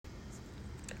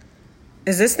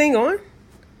Is this thing on?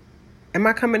 Am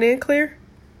I coming in clear?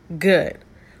 Good.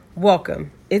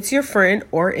 Welcome. It's your friend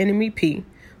or enemy P,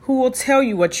 who will tell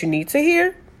you what you need to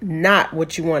hear, not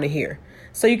what you want to hear.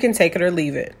 So you can take it or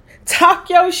leave it.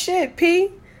 Talk your shit, P.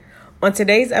 On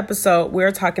today's episode,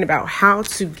 we're talking about how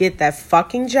to get that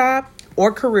fucking job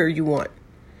or career you want.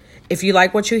 If you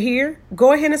like what you hear,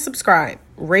 go ahead and subscribe,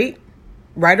 rate,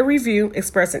 write a review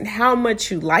expressing how much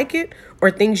you like it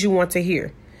or things you want to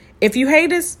hear. If you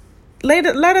hate us, let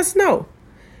us know.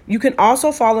 You can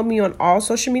also follow me on all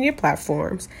social media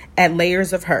platforms at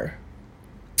Layers of Her.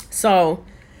 So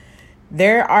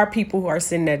there are people who are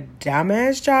sitting at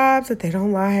dumbass jobs that they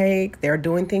don't like. They're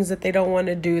doing things that they don't want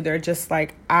to do. They're just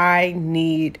like, I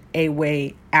need a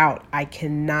way out. I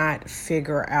cannot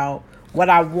figure out what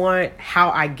I want,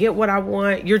 how I get what I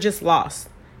want. You're just lost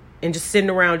and just sitting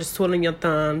around just twiddling your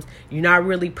thumbs. You're not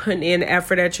really putting in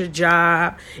effort at your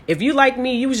job. If you like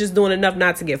me, you was just doing enough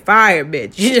not to get fired,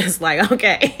 bitch. You just like,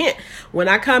 okay, when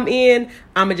I come in,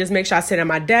 I'm going to just make sure I sit at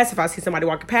my desk. If I see somebody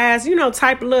walking past,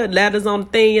 type little letters on the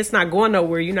thing. It's not going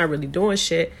nowhere. You're not really doing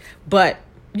shit. But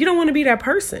you don't want to be that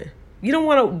person. You don't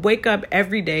want to wake up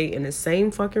every day in the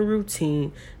same fucking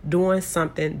routine doing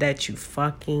something that you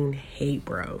fucking hate,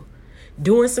 bro.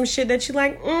 Doing some shit that you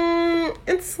like,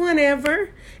 it's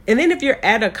whatever. And then if you're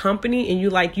at a company and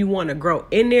you want to grow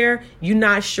in there, you're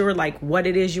not sure like what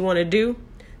it is you want to do.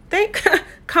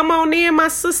 Come on in, my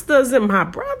sisters and my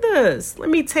brothers. Let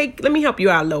me help you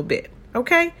out a little bit.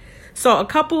 Okay. So a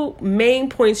couple main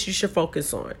points you should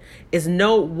focus on is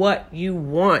know what you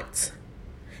want.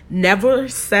 Never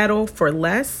settle for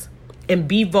less and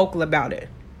be vocal about it.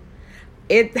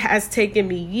 It has taken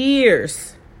me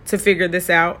years to figure this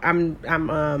out. I'm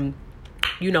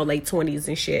late 20s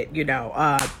and shit,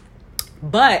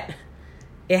 but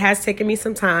it has taken me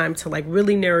some time to like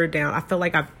really narrow it down. I feel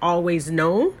like I've always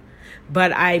known,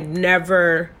 but I've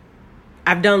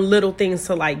done little things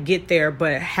to like get there,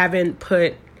 but haven't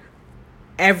put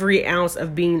every ounce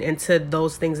of being into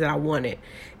those things that I wanted.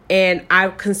 And I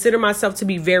consider myself to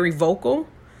be very vocal.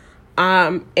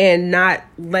 And not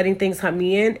letting things hunt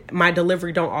me in. My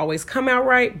delivery don't always come out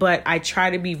right, but I try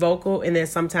to be vocal. And then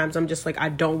sometimes I'm just like, I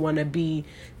don't want to be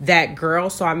that girl.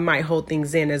 So I might hold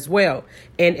things in as well.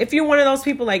 And if you're one of those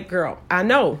people like, girl, I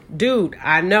know, dude,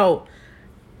 I know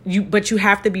but you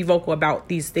have to be vocal about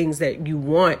these things that you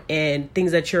want and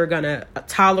things that you're going to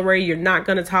tolerate. You're not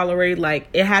going to tolerate. Like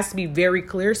it has to be very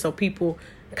clear so people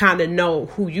kind of know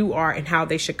who you are and how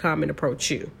they should come and approach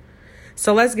you.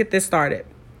 So let's get this started.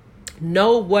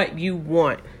 Know what you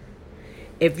want.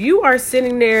 If you are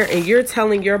sitting there and you're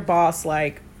telling your boss,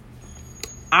 like,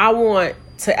 I want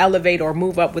to elevate or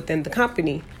move up within the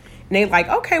company, and they like,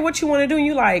 okay, what you want to do? And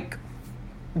you like,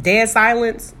 dead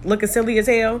silence, looking silly as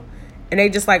hell. And they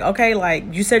just like, okay,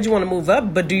 like, you said you want to move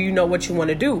up, but do you know what you want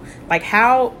to do? Like,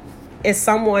 how is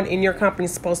someone in your company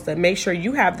supposed to make sure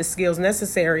you have the skills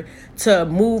necessary to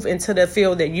move into the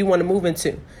field that you want to move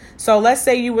into? So let's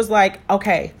say you was like,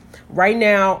 okay, right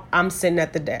now I'm sitting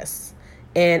at the desk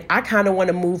and I kind of want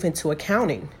to move into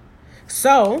accounting.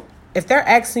 So if they're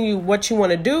asking you what you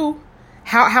want to do,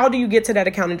 how do you get to that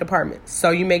accounting department? So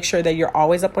you make sure that you're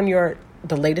always up on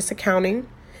the latest accounting.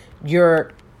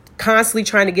 You're constantly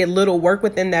trying to get little work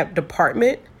within that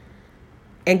department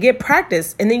and get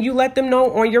practice. And then you let them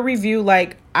know on your review,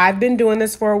 like, I've been doing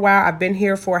this for a while. I've been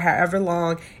here for however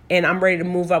long, and I'm ready to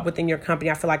move up within your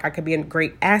company. I feel like I could be a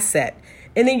great asset.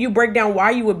 And then you break down why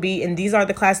you would be. And these are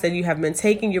the classes that you have been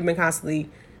taking. You've been constantly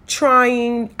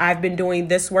trying. I've been doing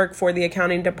this work for the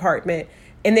accounting department.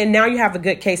 And then now you have a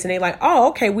good case. And they're like, oh,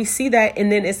 okay, we see that.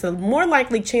 And then it's a more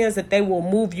likely chance that they will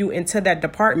move you into that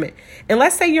department. And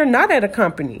let's say you're not at a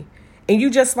company. And you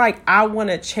just like, I want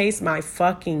to chase my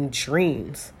fucking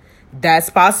dreams. That's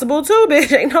possible too,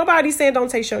 bitch. Ain't nobody saying don't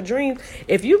chase your dreams.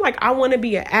 If you like, I want to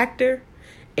be an actor,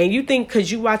 and you think because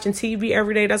you watching TV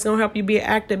every day that's going to help you be an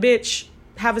actor, bitch,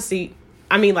 have a seat.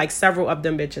 I mean, like several of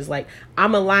them bitches. Like,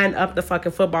 I'm going to line up the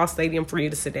fucking football stadium for you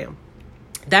to sit down.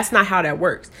 That's not how that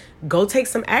works. Go take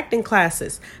some acting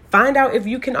classes. Find out if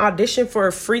you can audition for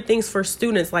free things for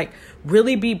students. Like,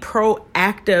 really be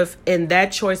proactive in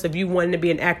that choice of you wanting to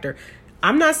be an actor.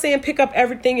 I'm not saying pick up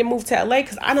everything and move to LA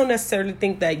because I don't necessarily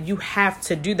think that you have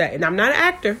to do that. And I'm not an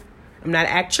actor. I'm not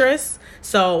an actress.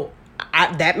 So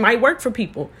that might work for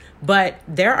people. But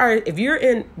if you're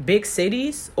in big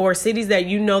cities or cities that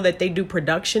you know that they do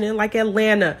production in, like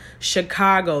Atlanta,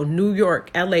 Chicago, New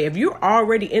York, LA, if you're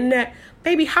already in that,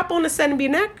 baby, hop on the set and be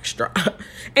an extra.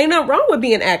 Ain't nothing wrong with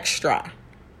being extra.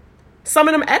 Some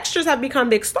of them extras have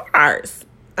become big stars.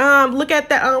 Look at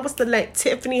that. What's the name?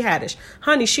 Tiffany Haddish.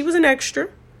 Honey, she was an extra.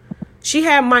 She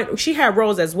had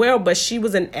roles as well, but she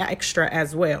was an extra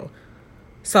as well.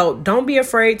 So don't be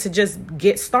afraid to just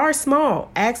start small.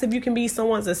 Ask if you can be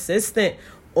someone's assistant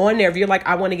on there. If you're like,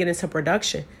 I want to get into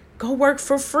production, go work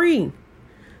for free.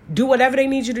 Do whatever they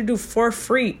need you to do for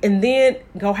free. And then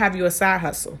go have you a side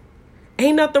hustle.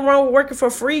 Ain't nothing wrong with working for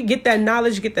free. Get that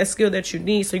knowledge, get that skill that you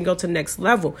need so you can go to the next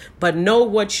level. But know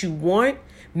what you want.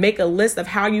 Make a list of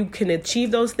how you can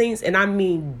achieve those things. And I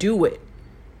mean, do it.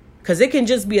 Because it can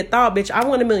just be a thought, bitch, I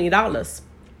want $1 million.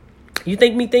 You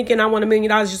think me thinking I want $1 million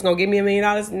just going to give me $1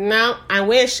 million? No, I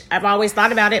wish. I've always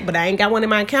thought about it, but I ain't got one in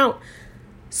my account.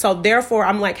 So therefore,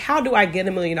 I'm like, how do I get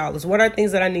 $1 million? What are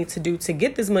things that I need to do to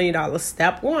get this $1 million?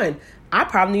 Step one, I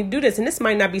probably need to do this. And this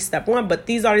might not be step one, but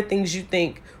these are the things you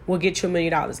think will get you $1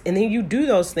 million. And then you do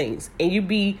those things and you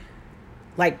be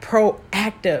like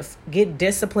proactive, get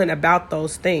disciplined about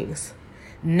those things.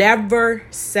 Never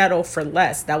settle for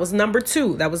less. That was number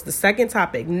 2. That was the second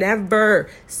topic. Never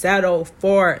settle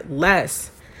for less.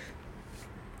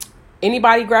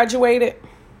 Anybody graduated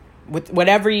with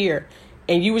whatever year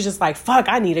and you was just like, fuck,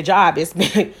 I need a job.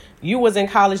 You was in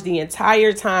college the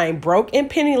entire time, broke and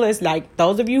penniless. Like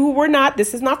those of you who were not,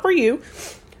 this is not for you.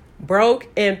 Broke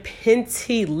and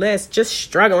penniless, just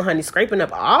struggling, honey, scraping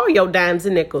up all your dimes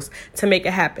and nickels to make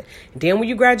it happen. Then when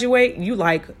you graduate, you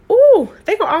like, ooh,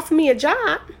 they gonna offer me a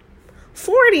job.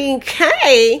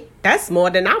 $40K. That's more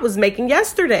than I was making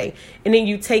yesterday. And then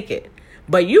you take it.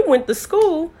 But you went to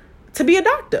school to be a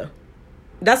doctor.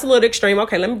 That's a little extreme.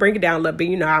 Okay, let me bring it down a little bit.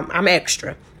 You know, I'm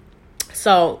extra.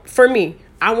 So for me,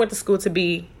 I went to school to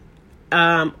be,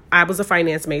 I was a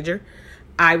finance major.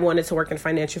 I wanted to work in the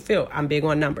financial field. I'm big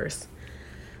on numbers.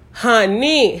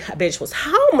 Honey, a bitch was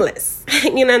homeless.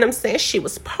 You know what I'm saying? She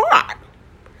was poor.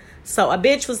 So a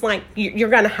bitch was like, you're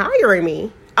going to hire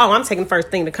me. Oh, I'm taking the first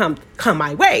thing to come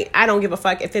my way. I don't give a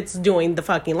fuck if it's doing the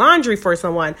fucking laundry for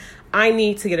someone. I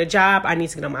need to get a job. I need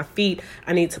to get on my feet.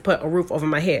 I need to put a roof over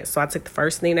my head. So I took the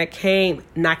first thing that came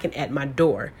knocking at my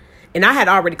door. And I had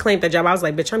already claimed that job. I was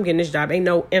like, bitch, I'm getting this job. Ain't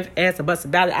no ifs, ands, or buts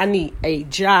about it. I need a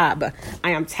job.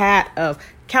 I am tired of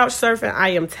couch surfing. I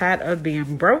am tired of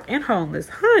being broke and homeless.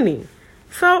 Honey.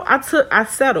 So I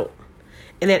settled.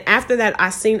 And then after that,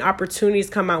 I seen opportunities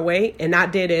come my way. And I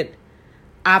didn't.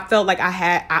 I felt like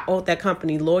I owed that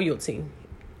company loyalty.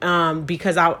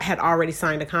 Because I had already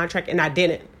signed a contract. And I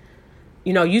didn't.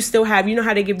 You know, you know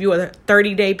how they give you a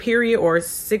 30-day period or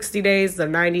 60 days or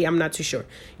 90, I'm not too sure.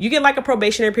 You get like a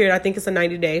probationary period. I think it's a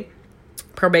 90-day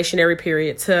probationary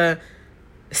period to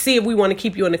see if we want to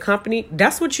keep you in the company.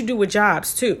 That's what you do with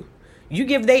jobs too.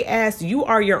 They ask, you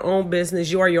are your own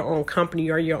business. You are your own company.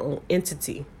 You are your own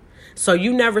entity. So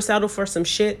you never settle for some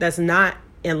shit that's not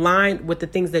in line with the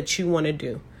things that you want to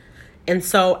do. And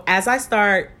so as I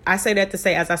start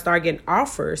getting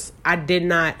offers, I did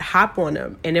not hop on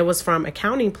them. And it was from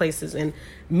accounting places and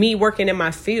me working in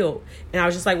my field. And I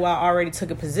was just like, well, I already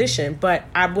took a position, but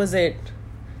I wasn't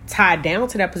tied down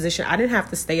to that position. I didn't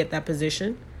have to stay at that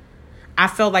position. I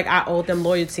felt like I owed them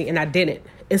loyalty and I didn't.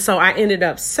 And so I ended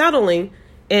up settling.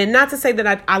 And not to say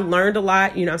that I learned a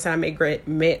lot, you know what I'm saying? I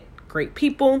met great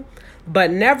people, but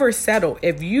never settle.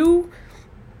 If you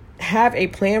have a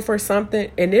plan for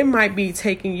something and it might be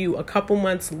taking you a couple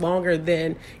months longer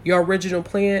than your original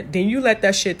plan, then you let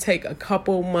that shit take a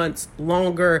couple months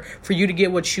longer for you to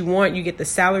get what you want. You get the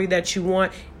salary that you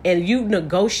want and you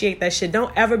negotiate that shit.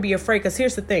 Don't ever be afraid, because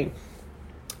here's the thing.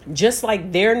 Just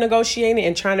like they're negotiating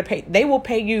and trying to pay, they will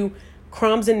pay you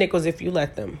crumbs and nickels if you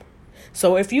let them.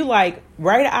 So if you like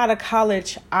right out of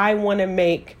college, I want to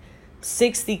make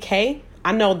 $60K.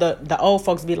 I know the old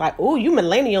folks be like, oh, you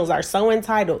millennials are so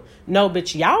entitled. No,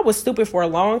 bitch, y'all was stupid for a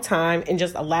long time and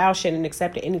just allowed shit and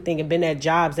accepted anything and been at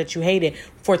jobs that you hated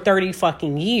for 30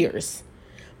 fucking years.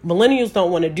 Millennials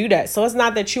don't want to do that. So it's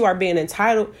not that you are being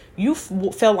entitled. You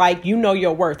feel like you know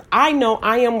your worth. I know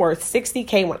I am worth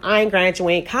 $60K when I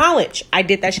graduated college. I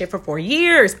did that shit for 4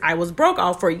 years. I was broke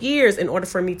all 4 years. In order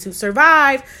for me to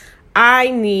survive,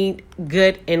 I need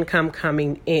good income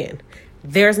coming in.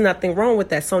 There's nothing wrong with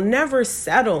that. So never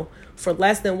settle for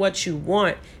less than what you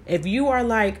want. If you are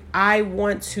like, I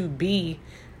want to be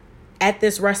at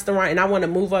this restaurant and I want to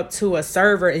move up to a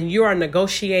server, and you are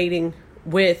negotiating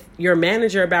with your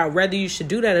manager about whether you should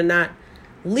do that or not,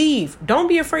 leave. Don't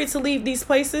be afraid to leave these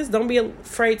places. Don't be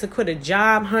afraid to quit a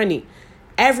job, honey.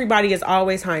 Everybody is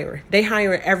always hiring. They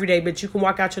hire every day, but you can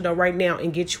walk out your door right now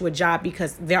and get you a job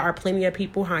because there are plenty of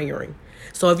people hiring.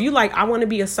 So if you like, I want to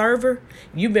be a server,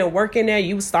 you've been working there,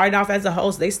 you started off as a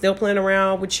host, they still playing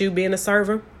around with you being a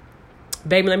server.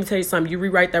 Baby, let me tell you something. You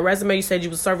rewrite that resume. You said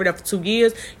you was serving there for 2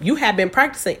 years. You have been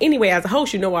practicing anyway as a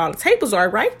host. You know where all the tables are,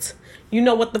 right? You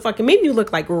know what the fucking menu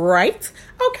look like, right?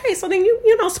 Okay, so then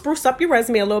you spruce up your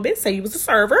resume a little bit. Say you was a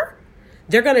server.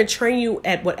 They're going to train you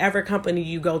at whatever company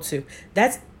you go to.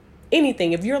 That's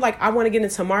anything. If you're like, I want to get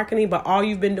into marketing, but all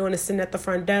you've been doing is sitting at the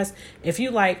front desk. If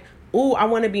you like, ooh, I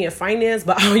want to be in finance,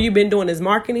 but all you've been doing is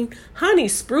marketing. Honey,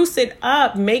 spruce it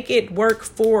up. Make it work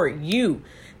for you.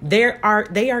 They are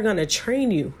going to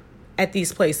train you at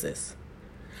these places.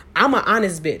 I'm an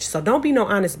honest bitch, so don't be no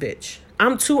honest bitch.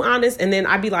 I'm too honest, and then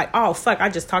I be like, oh, fuck, I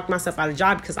just talked myself out of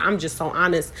job because I'm just so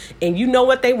honest. And you know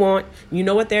what they want. You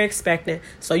know what they're expecting.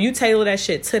 So you tailor that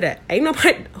shit to that. Ain't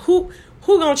nobody, who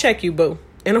gonna check you, boo?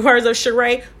 In the words of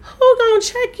Sheree, who gonna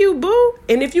check you, boo?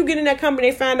 And if you get in that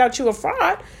company, they find out you a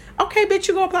fraud, okay, bitch,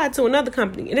 you go apply to another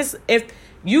company. And it's, if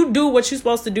you do what you're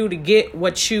supposed to do to get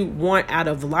what you want out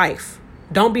of life,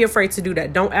 don't be afraid to do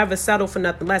that. Don't ever settle for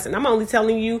nothing less. And I'm only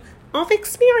telling you of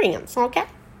experience, okay?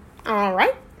 All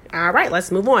right, let's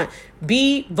move on.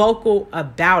 Be vocal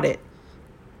about it.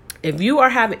 If you are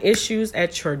having issues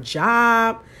at your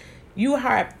job, you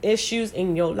have issues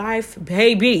in your life,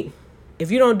 baby, if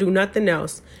you don't do nothing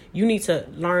else, you need to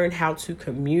learn how to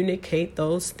communicate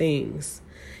those things.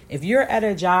 If you're at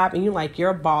a job and you like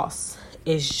your boss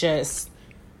is just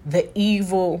the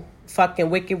evil fucking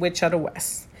wicked witch of the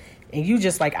West, and you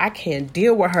just like, I can't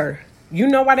deal with her. You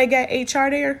know why they got HR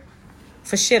there?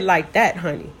 For shit like that,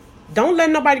 honey. Don't let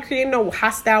nobody create no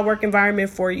hostile work environment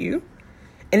for you.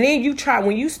 And then you try,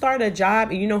 when you start a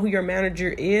job and you know who your manager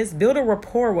is, build a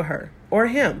rapport with her or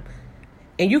him.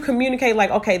 And you communicate like,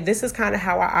 okay, this is kind of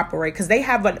how I operate. Because they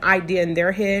have an idea in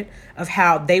their head of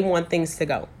how they want things to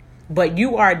go. But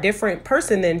you are a different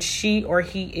person than she or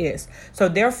he is. So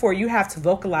therefore, you have to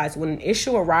vocalize when an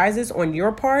issue arises on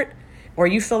your part, or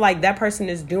you feel like that person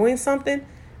is doing something.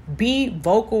 Be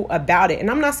vocal about it. And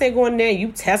I'm not saying go in there and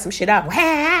you test some shit out.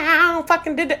 Wow,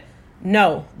 fucking did it.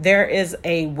 No, there is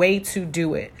a way to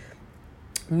do it.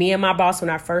 Me and my boss, when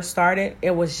I first started,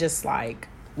 it was just like,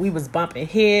 we was bumping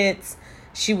heads.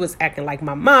 She was acting like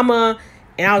my mama.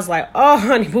 And I was like, oh,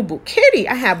 honey, boo-boo kitty,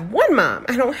 I have one mom.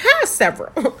 I don't have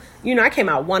several. I came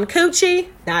out one coochie,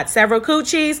 not several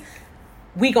coochies.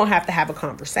 We gonna have to have a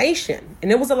conversation.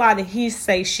 And it was a lot of he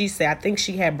say, she say. I think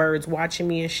she had birds watching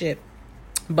me and shit.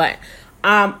 But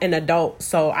I'm an adult,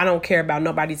 so I don't care about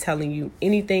nobody telling you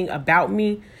anything about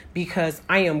me because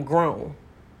I am grown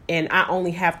and I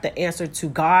only have to answer to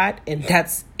God, and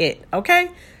that's it. Okay.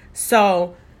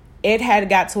 So it had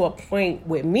got to a point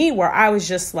with me where I was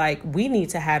just like, we need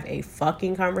to have a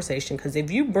fucking conversation. Because if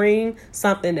you bring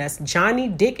something that's Johnny,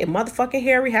 Dick, and motherfucking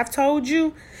Harry have told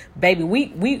you, baby,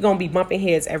 we gonna be bumping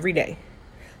heads every day.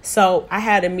 So I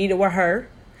had a meeting with her.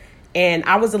 And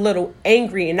I was a little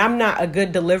angry, and I'm not a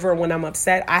good deliverer when I'm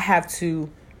upset. I have to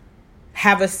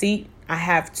have a seat. I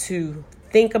have to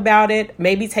think about it.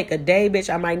 Maybe take a day, bitch.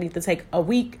 I might need to take a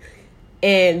week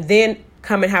and then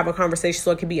come and have a conversation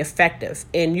so it can be effective.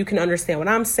 And you can understand what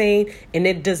I'm saying, and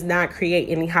it does not create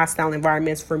any hostile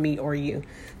environments for me or you.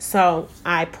 So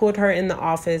I pulled her in the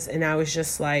office, and I was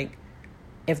just like,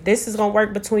 if this is going to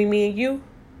work between me and you,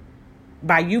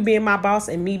 by you being my boss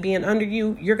and me being under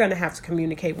you, you're going to have to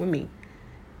communicate with me.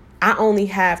 I only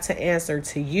have to answer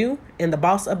to you and the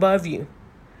boss above you.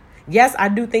 Yes, I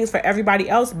do things for everybody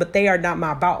else, but they are not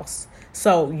my boss.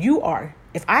 So you are.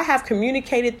 If I have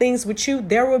communicated things with you,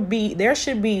 there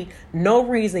should be no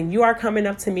reason you are coming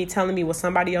up to me telling me what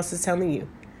somebody else is telling you.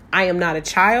 I am not a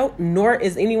child, nor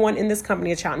is anyone in this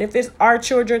company a child. And if it's our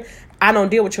children, I don't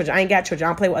deal with children. I ain't got children. I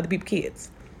don't play with other people's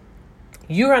kids.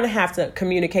 You're going to have to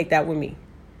communicate that with me.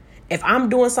 If I'm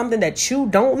doing something that you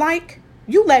don't like,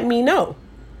 you let me know.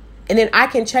 And then I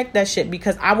can check that shit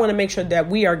because I want to make sure that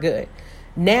we are good.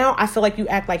 Now I feel like you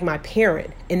act like my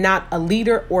parent and not a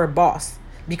leader or a boss.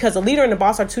 Because a leader and a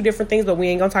boss are two different things, but we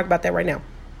ain't going to talk about that right now.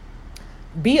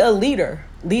 Be a leader.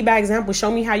 Lead by example.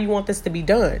 Show me how you want this to be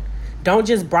done. Don't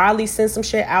just broadly send some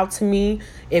shit out to me.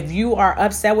 If you are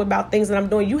upset about things that I'm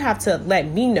doing, you have to let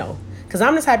me know. Because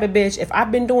I'm the type of bitch, if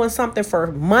I've been doing something for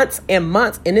months and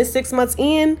months and it's 6 months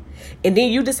in, and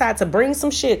then you decide to bring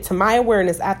some shit to my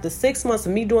awareness after 6 months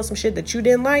of me doing some shit that you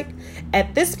didn't like,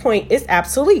 at this point, it's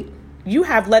obsolete. You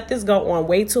have let this go on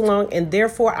way too long, and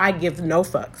therefore I give no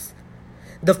fucks.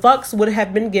 The fucks would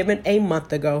have been given a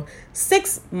month ago,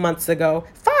 6 months ago,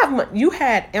 5 months. You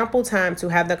had ample time to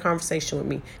have that conversation with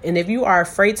me. And if you are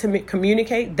afraid to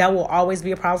communicate, that will always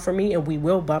be a problem for me, and we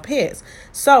will bump heads.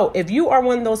 So if you are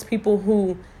one of those people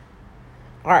who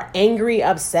are angry,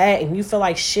 upset, and you feel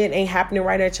like shit ain't happening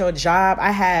right at your job, I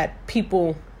had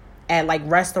people at like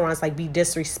restaurants like be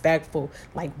disrespectful,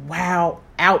 like wow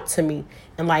out to me.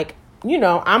 And like,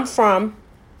 I'm from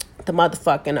the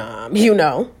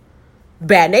motherfucking,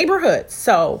 bad neighborhoods.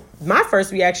 So my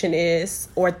first reaction is,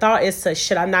 or thought is, to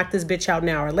should I knock this bitch out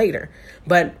now or later?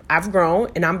 But I've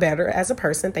grown and I'm better as a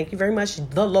person. Thank you very much,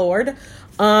 the Lord.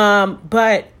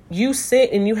 But you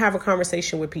sit and you have a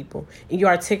conversation with people and you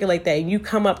articulate that and you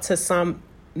come up to some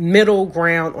middle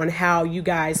ground on how you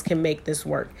guys can make this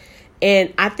work.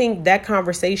 And I think that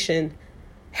conversation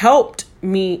helped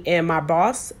me and my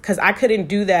boss, because I couldn't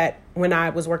do that when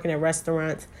I was working at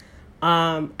restaurants.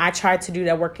 I tried to do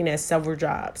that working at several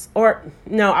jobs. Or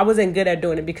no, I wasn't good at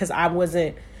doing it because I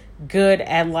wasn't good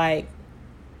at like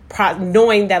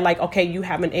knowing that like, okay, you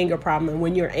have an anger problem. And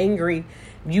when you're angry,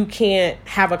 you can't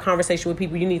have a conversation with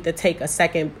people. You need to take a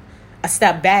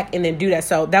step back and then do that.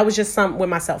 So that was just something with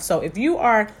myself. So if you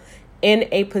are in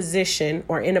a position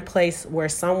or in a place where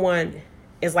someone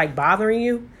is like bothering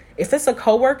you, if it's a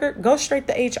coworker, go straight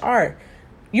to HR.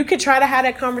 You could try to have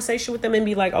that conversation with them and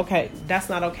be like, okay, that's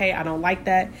not okay. I don't like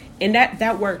that. And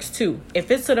that works too. If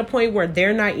it's to the point where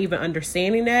they're not even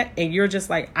understanding that and you're just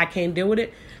like, I can't deal with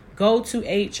it, go to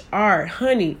HR.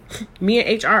 Honey, me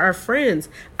and HR are friends.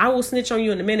 I will snitch on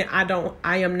you in a minute.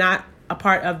 I am not a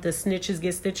part of the snitches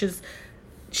get stitches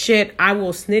shit. I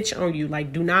will snitch on you.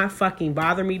 Like, do not fucking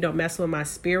bother me. Don't mess with my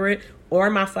spirit or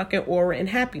my fucking aura and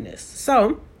happiness.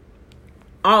 So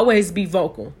always be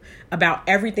vocal about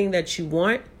everything that you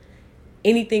want,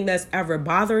 anything that's ever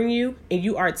bothering you, and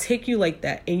you articulate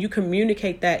that and you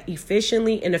communicate that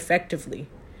efficiently and effectively.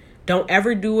 Don't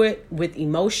ever do it with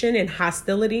emotion and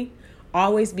hostility.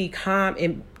 Always be calm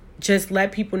and just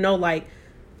let people know, like,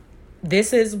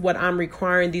 this is what I'm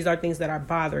requiring. These are things that are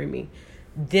bothering me.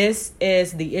 This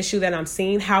is the issue that I'm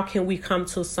seeing. How can we come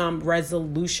to some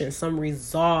resolution, some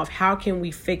resolve? How can we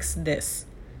fix this?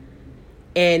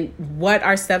 And what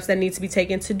are steps that need to be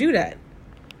taken to do that?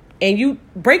 And you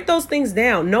break those things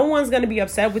down. No one's going to be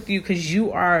upset with you because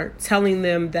you are telling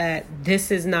them that this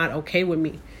is not okay with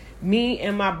me. Me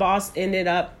and my boss ended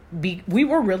up, we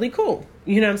were really cool.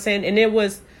 You know what I'm saying? And it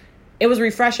was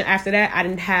refreshing. After that, I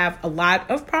didn't have a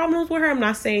lot of problems with her. I'm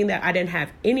not saying that I didn't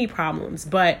have any problems,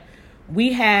 but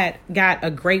we had got a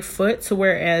great foot to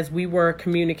whereas we were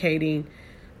communicating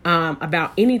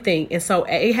about anything. And so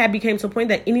it had became to a point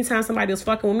that anytime somebody was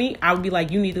fucking with me, I would be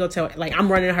like, you need to go tell, like,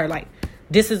 I'm running her, like,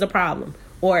 this is a problem.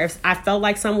 Or if I felt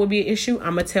like something would be an issue,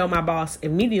 I'm going to tell my boss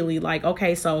immediately, like,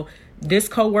 okay, so this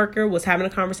coworker was having a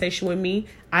conversation with me.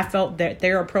 I felt that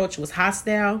their approach was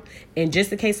hostile. And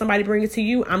just in case somebody bring it to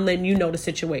you, I'm letting you know the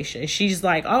situation. And she's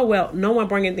like, oh, well, no one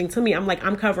bring anything to me. I'm like,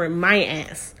 I'm covering my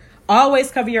ass.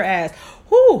 Always cover your ass.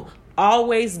 Whoo!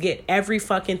 Always get every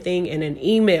fucking thing in an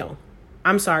email.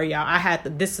 I'm sorry, y'all.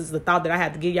 This is the thought that I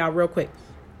had to give y'all real quick.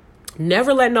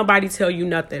 Never let nobody tell you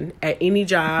nothing at any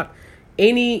job,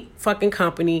 any fucking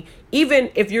company.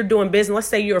 Even if you're doing business, let's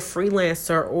say you're a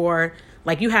freelancer or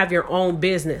like you have your own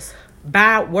business.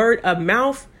 By word of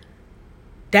mouth,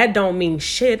 that don't mean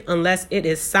shit unless it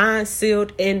is signed,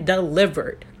 sealed, and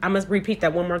delivered. I must repeat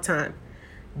that one more time.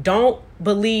 Don't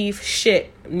believe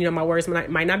shit. You know, my words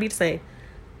might not be the same.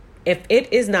 If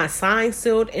it is not signed,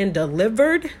 sealed, and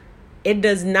delivered, it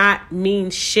does not mean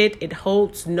shit. It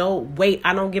holds no weight.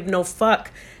 I don't give no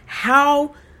fuck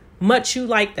how much you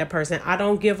like that person. I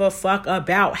don't give a fuck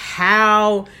about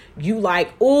how you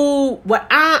like, ooh, what,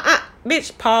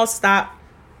 bitch, pause, stop,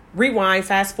 rewind,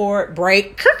 fast forward,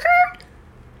 break.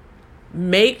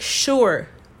 Make sure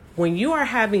when you are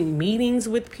having meetings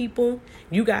with people,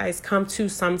 you guys come to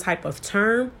some type of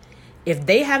term. If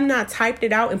they have not typed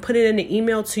it out and put it in the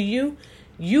email to you,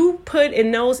 you put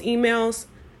in those emails,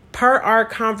 per our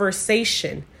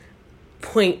conversation,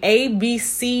 point A, B,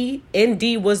 C, and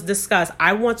D was discussed.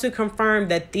 I want to confirm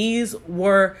that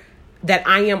that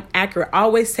I am accurate.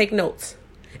 Always take notes.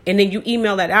 And then you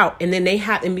email that out. And then they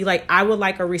have and be like, I would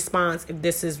like a response if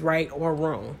this is right or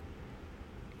wrong.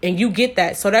 And you get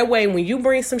that. So that way, when you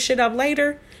bring some shit up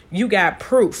later, you got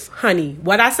proof, honey.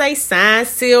 What I say, signed,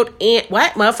 sealed, and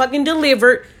what? Motherfucking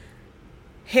delivered.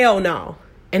 Hell no.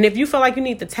 And if you feel like you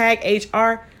need to tag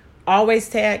HR, always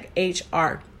tag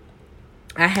HR.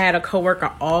 I had a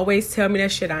coworker always tell me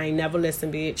that shit. I ain't never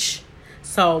listen, bitch.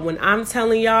 So when I'm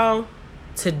telling y'all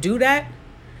to do that,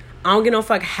 I don't give no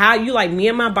fuck how you like me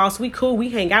and my boss. We cool. We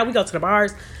hang out. We go to the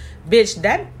bars. Bitch,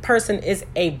 that person is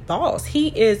a boss. He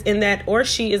is in that or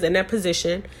she is in that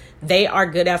position. They are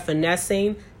good at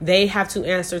finessing. They have to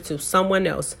answer to someone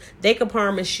else. They can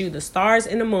promise you the stars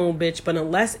and the moon, bitch. But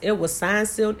unless it was signed,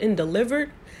 sealed, and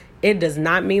delivered, it does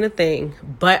not mean a thing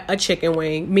but a chicken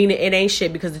wing. Meaning it ain't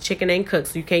shit because the chicken ain't cooked.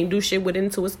 So you can't do shit with it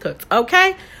until it's cooked.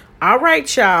 Okay? All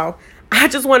right, y'all. I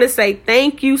just want to say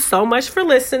thank you so much for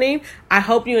listening. I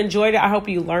hope you enjoyed it. I hope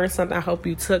you learned something. I hope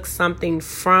you took something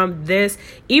from this.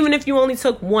 Even if you only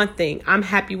took one thing, I'm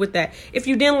happy with that. If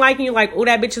you didn't like it, you're like, oh,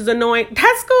 that bitch is annoying.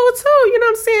 That's cool too. You know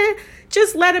what I'm saying?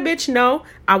 Just let a bitch know.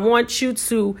 I want you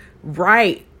to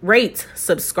rate,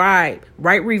 subscribe,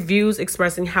 write reviews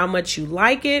expressing how much you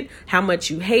like it, how much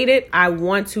you hate it. I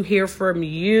want to hear from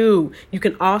you. You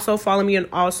can also follow me on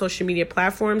all social media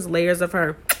platforms, Layers of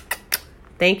Her.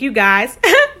 Thank you guys.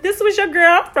 This was your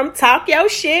girl from Talk Yo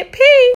Shit. Peace.